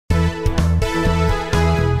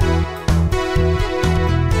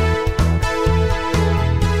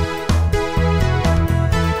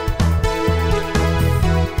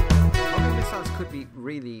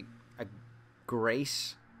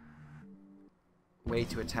great way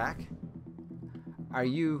to attack. Are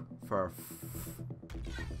you for...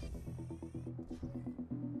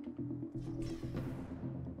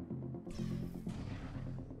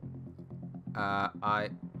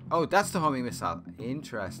 Oh, that's the homing missile.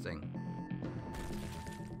 Interesting.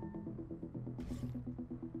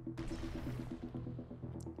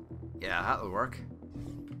 Yeah, that'll work.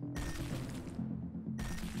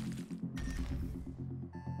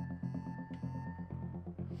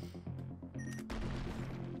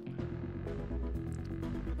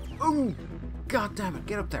 Ooh! God damn it,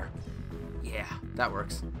 get up there. Yeah, that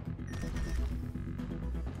works.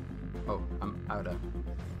 Oh, I'm out of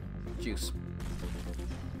juice.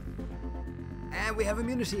 And we have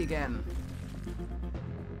immunity again.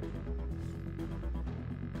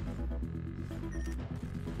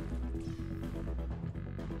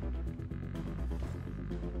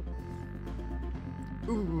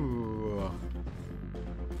 Ooh.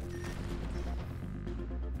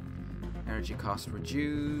 Energy cost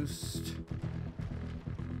reduced.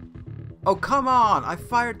 Oh, come on! I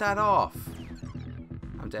fired that off.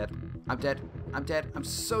 I'm dead. I'm dead. I'm dead. I'm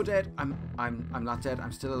so dead. I'm not dead.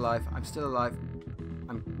 I'm still alive. I'm still alive.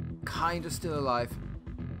 I'm kind of still alive.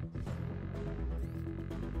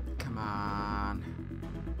 Come on.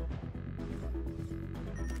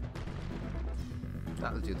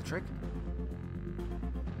 That'll do the trick.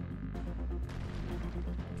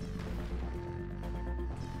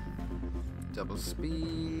 Double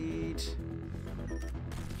speed.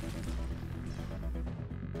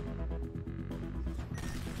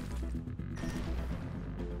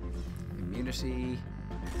 Immunity.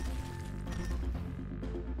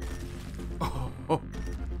 Oh,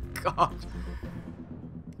 God.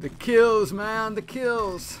 The kills, man. The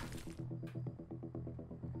kills.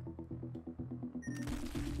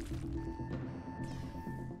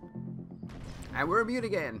 And we're immune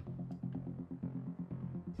again.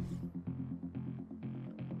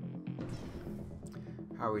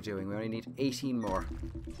 How are we doing? We only need 18 more.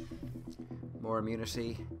 More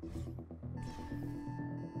immunity.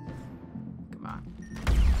 Come on.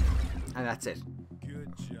 And that's it.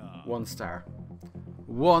 Good job. 1 star.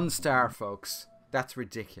 1 star, folks. That's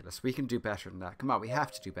ridiculous. We can do better than that. Come on, we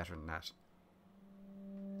have to do better than that.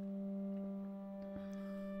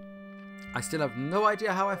 I still have no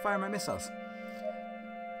idea how I fire my missiles.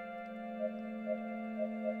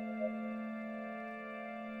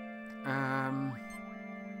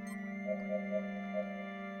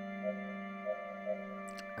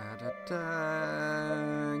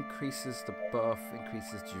 Increases the buff,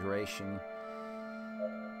 increases duration.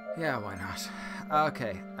 Yeah, why not?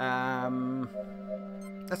 Okay,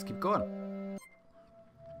 let's keep going.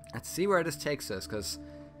 Let's see where this takes us, because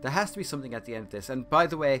there has to be something at the end of this. And by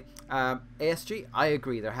the way, ASG, I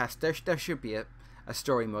agree. There should be a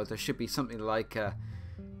story mode. There should be something like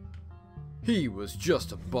he was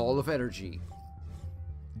just a ball of energy.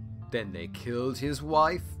 Then they killed his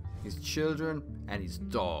wife, his children, and his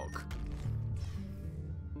dog.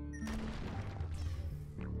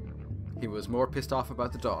 He was more pissed off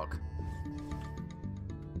about the dog.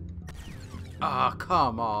 Ah,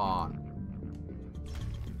 come on.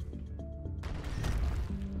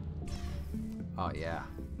 Oh yeah,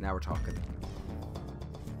 now we're talking.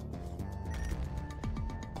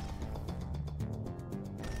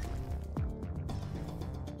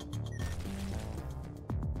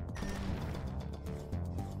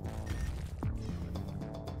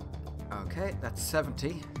 Okay, that's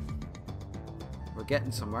 70. We're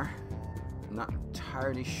getting somewhere. I'm not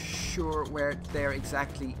entirely sure where there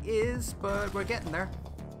exactly is, but we're getting there.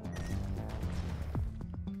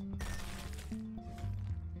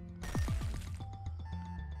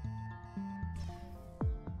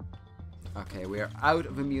 Okay, we are out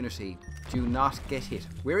of immunity. Do not get hit.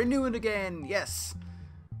 We're immune again. Yes.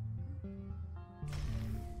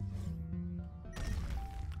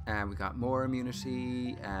 And we got more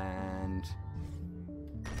immunity and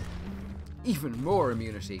even more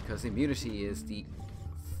immunity, because immunity is the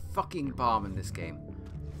fucking bomb in this game.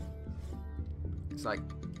 It's like,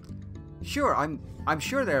 sure, I'm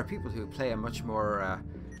sure there are people who play a much more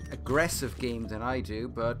aggressive game than I do,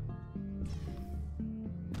 but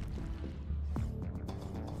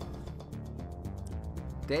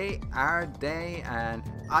they are they, and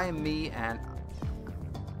I am me, and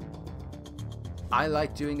I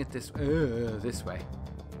like doing it this way.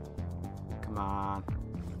 Come on.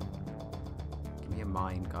 Give me a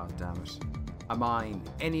mine, goddammit. A mine.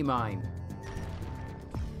 Any mine.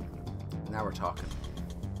 Now we're talking.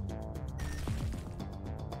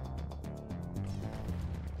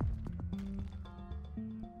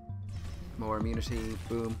 More immunity.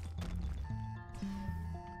 Boom.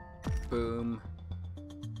 Boom.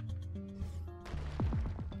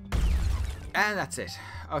 And that's it.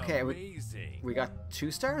 Okay, we got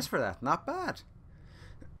 2 stars for that. Not bad.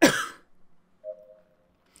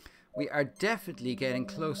 We are definitely getting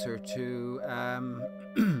closer to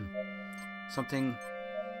something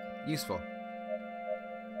useful.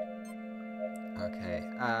 Okay.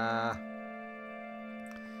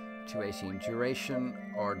 218 duration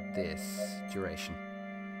or this duration.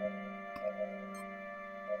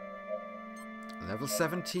 Level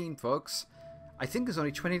 17, folks. I think there's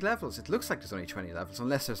only 20 levels. It looks like there's only 20 levels,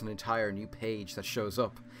 unless there's an entire new page that shows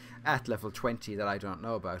up at level 20 that I don't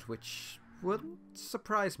know about, which wouldn't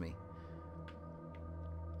surprise me.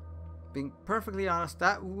 Being perfectly honest,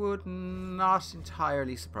 that would not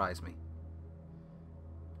entirely surprise me.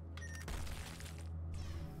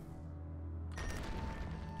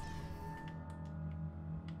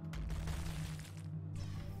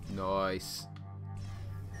 Nice.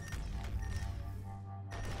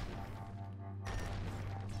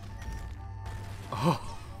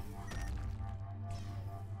 Oh.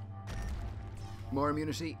 More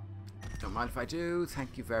immunity. Don't mind if I do.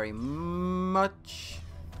 Thank you very much.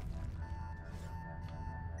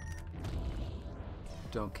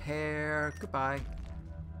 Don't care. Goodbye.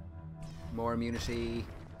 More immunity.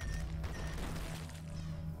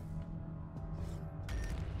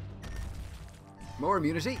 More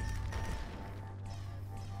immunity.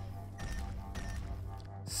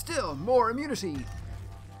 Still more immunity.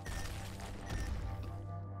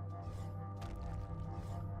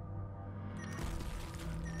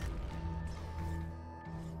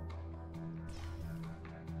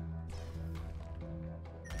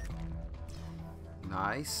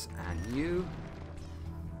 Nice. And you.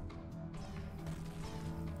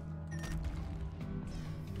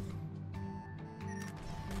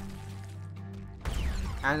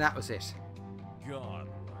 And that was it. God.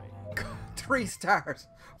 3 stars.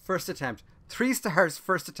 First attempt. 3 stars.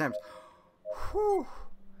 First attempt. Whew.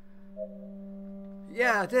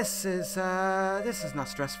 Yeah, this is not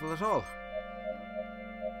stressful at all.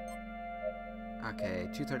 Okay,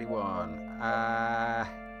 231.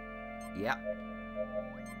 Yeah.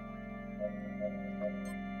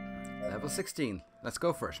 Level 16. Let's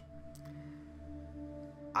go for it.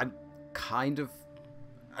 I'm kind of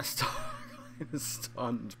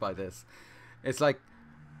stunned by this. It's like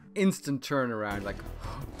instant turnaround, like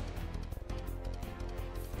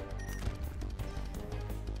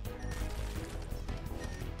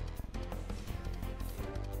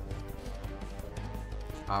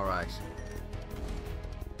all right.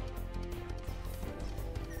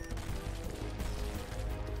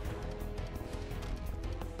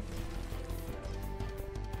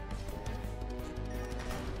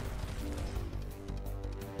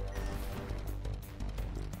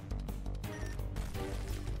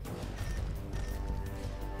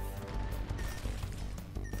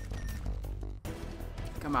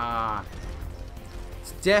 Come on.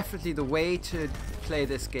 It's definitely the way to play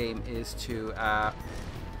this game is to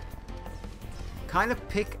kind of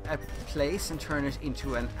pick a place and turn it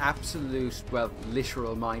into an absolute, well,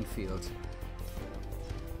 literal minefield.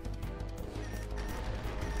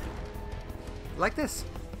 Like this.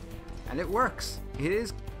 And it works. It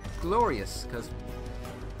is glorious because,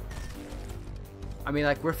 I mean,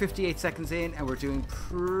 like, we're 58 seconds in and we're doing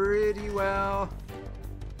pretty well.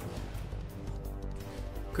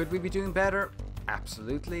 Could we be doing better?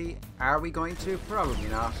 Absolutely. Are we going to? Probably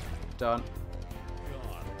not. Done.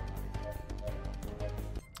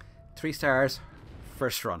 3 stars.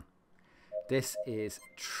 First run. This is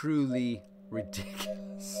truly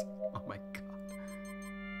ridiculous. Oh my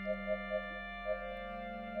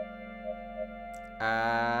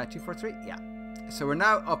god. 243? Yeah. So we're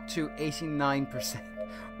now up to 89%.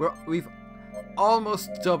 We've almost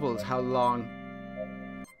doubled how long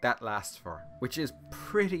that lasts for, which is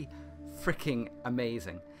pretty freaking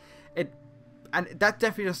amazing. And that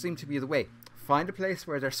definitely does seem to be the way. Find a place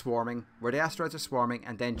where they're swarming, where the asteroids are swarming,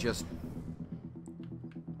 and then just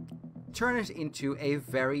turn it into a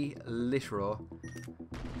very literal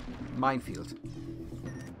minefield.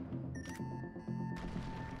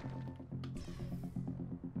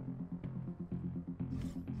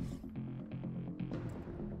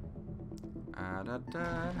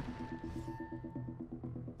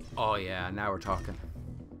 Oh yeah, now we're talking.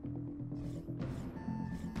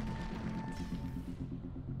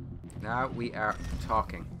 Now we are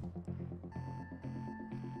talking.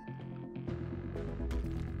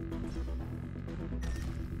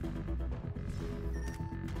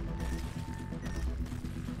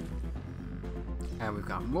 And we've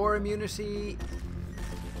got more immunity.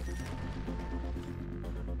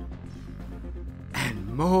 And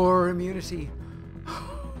More immunity.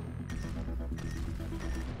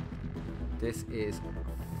 This is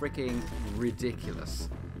freaking ridiculous.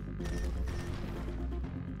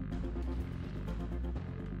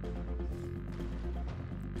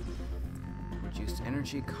 Reduced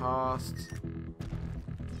energy costs.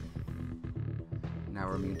 Now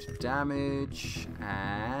we're immune to damage.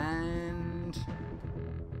 And...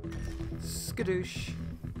 skadoosh.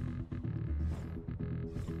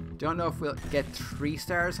 Don't know if we'll get 3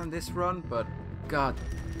 stars on this run, but god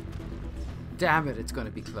damn it, it's going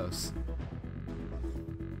to be close.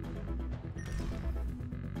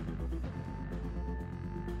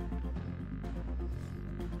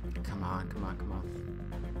 Come on, come on, come on.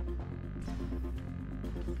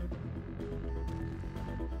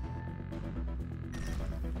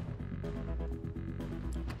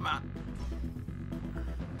 Come on.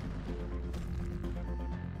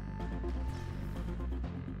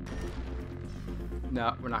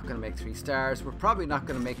 No, we're not going to make 3 stars. We're probably not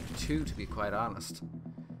going to make 2, to be quite honest.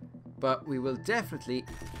 But we will definitely...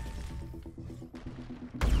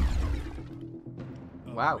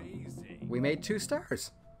 Wow. We made 2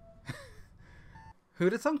 stars.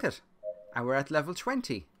 Who'd have thunk it? And we're at level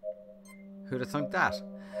 20. Who'd have thunk that?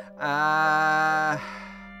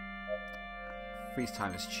 Freeze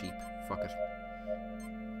time is cheap. Fuck it.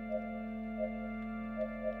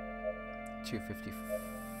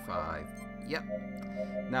 255. Yep.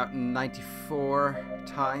 Now 94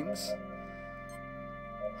 times.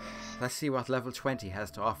 Let's see what level 20 has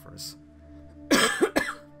to offer us.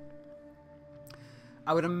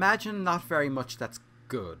 I would imagine not very much that's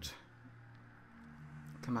good.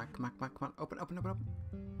 Come on, come on, come on, come on. Open, open, open, open.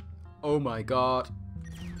 Oh my god.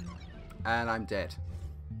 And I'm dead.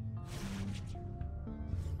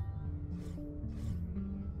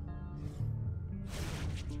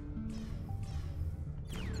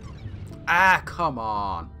 Ah, come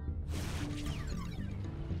on.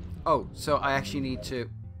 Oh, so I actually need to...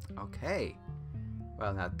 Okay.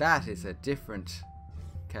 Well, now that is a different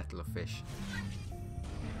kettle of fish.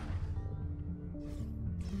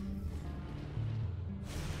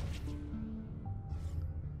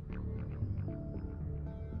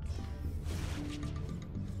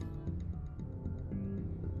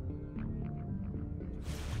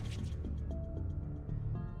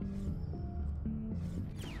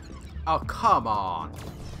 Oh, come on.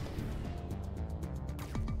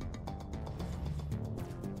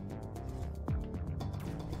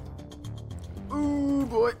 Ooh,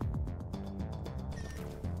 boy.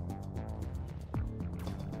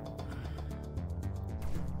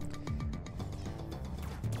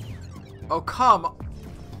 Oh, come on.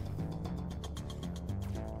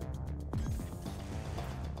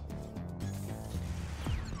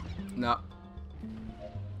 No.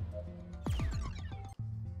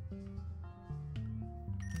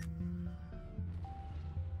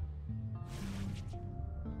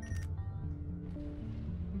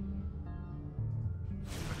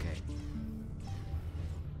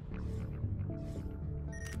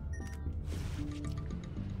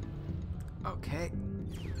 Okay.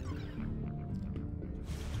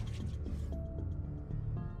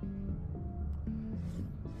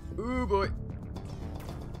 Ooh, boy.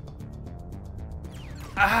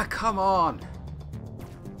 Ah, come on.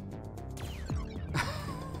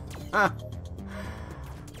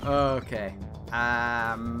 Okay.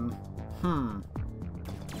 Let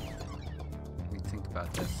me think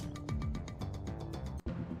about this.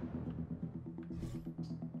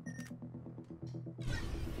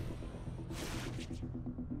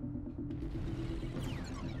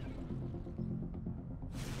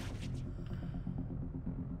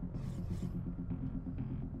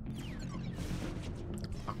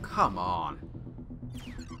 Come on.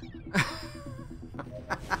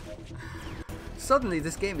 Suddenly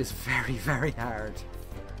this game is very, very hard.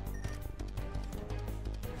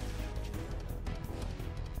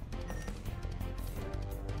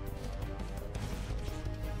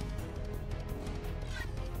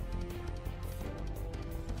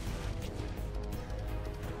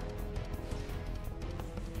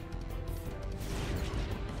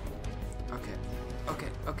 Okay, okay,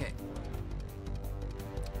 okay.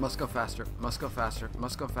 Must go faster, must go faster,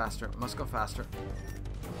 must go faster, must go faster.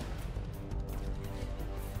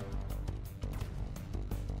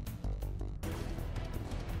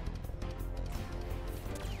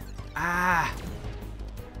 Ah!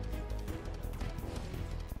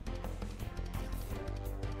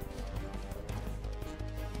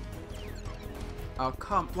 Oh,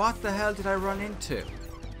 come. What the hell did I run into?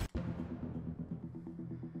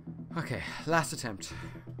 Okay, last attempt.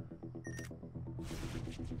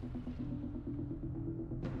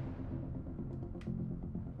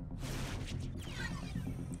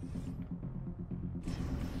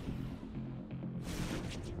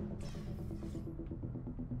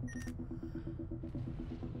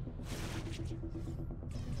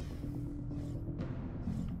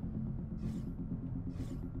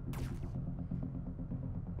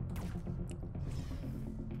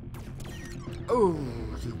 Oh,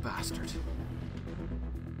 you bastard.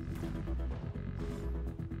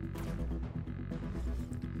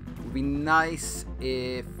 It would be nice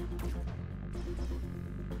if...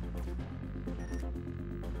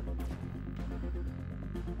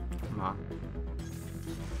 Come on.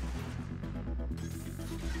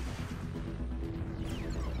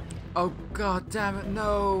 Oh, god damn it,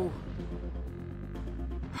 no!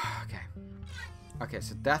 Okay. Okay,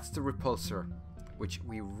 so that's the repulsor, which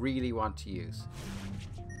we really want to use.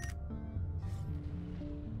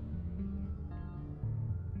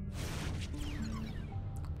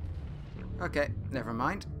 Okay, never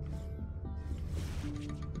mind.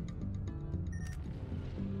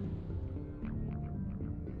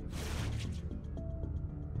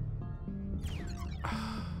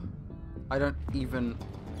 I don't even...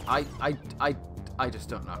 I just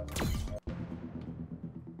don't know.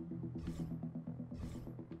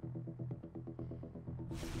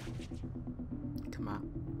 Come on.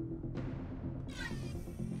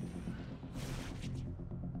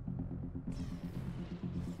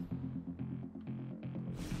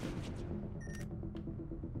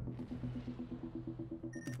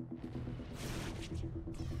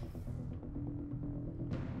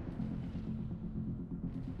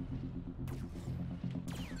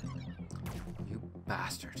 You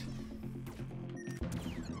bastard.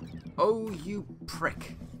 Oh, you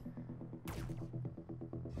prick.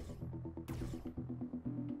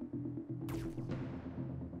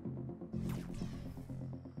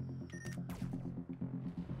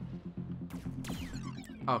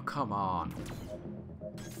 Oh, come on.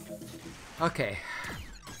 Okay.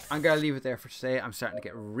 I'm going to leave it there for today. I'm starting to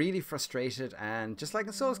get really frustrated, and just like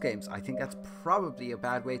in Souls games, I think that's probably a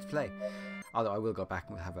bad way to play. Although I will go back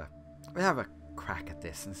and we'll have a crack at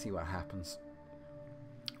this and see what happens.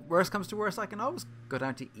 Worst comes to worst, I can always go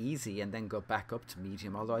down to easy and then go back up to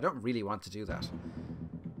medium, although I don't really want to do that.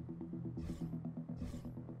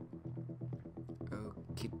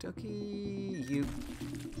 Okie dokie, you...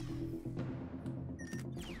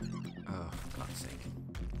 Oh, for God's sake.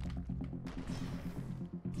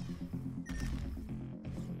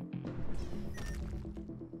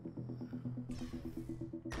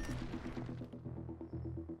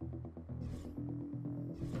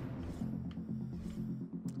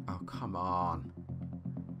 Oh, come on.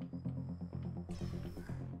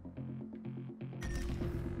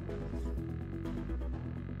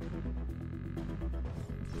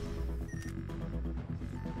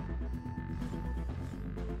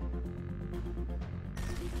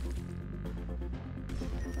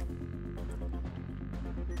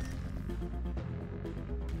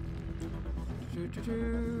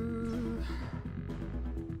 Do-do-do.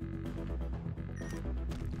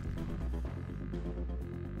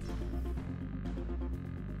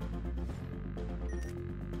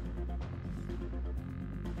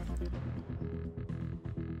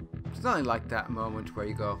 It's nothing like that moment where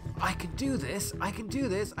you go, I can do this, I can do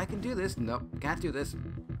this, I can do this. Nope, can't do this.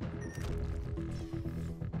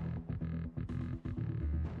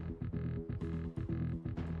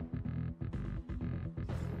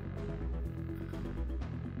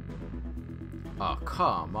 Oh,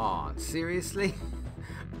 come on. Seriously?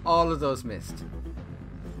 All of those missed.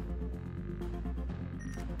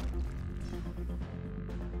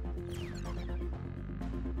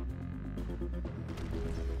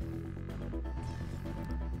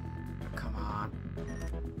 Come on.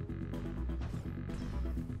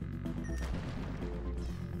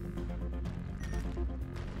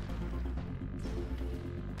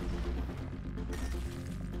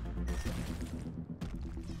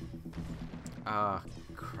 Ah,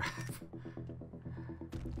 crap.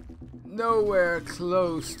 Nowhere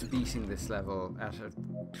close to beating this level at a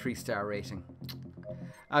 3-star rating.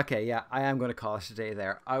 Okay, yeah, I am going to call it a day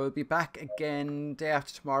there. I will be back again day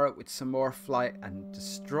after tomorrow with some more Fly and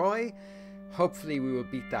Destroy. Hopefully we will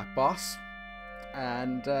beat that boss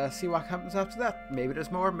and see what happens after that. Maybe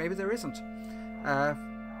there's more, maybe there isn't.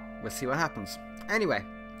 We'll see what happens. Anyway,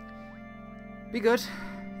 be good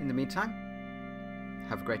in the meantime.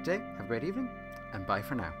 Have a great day, have a great evening, and bye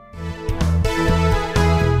for now.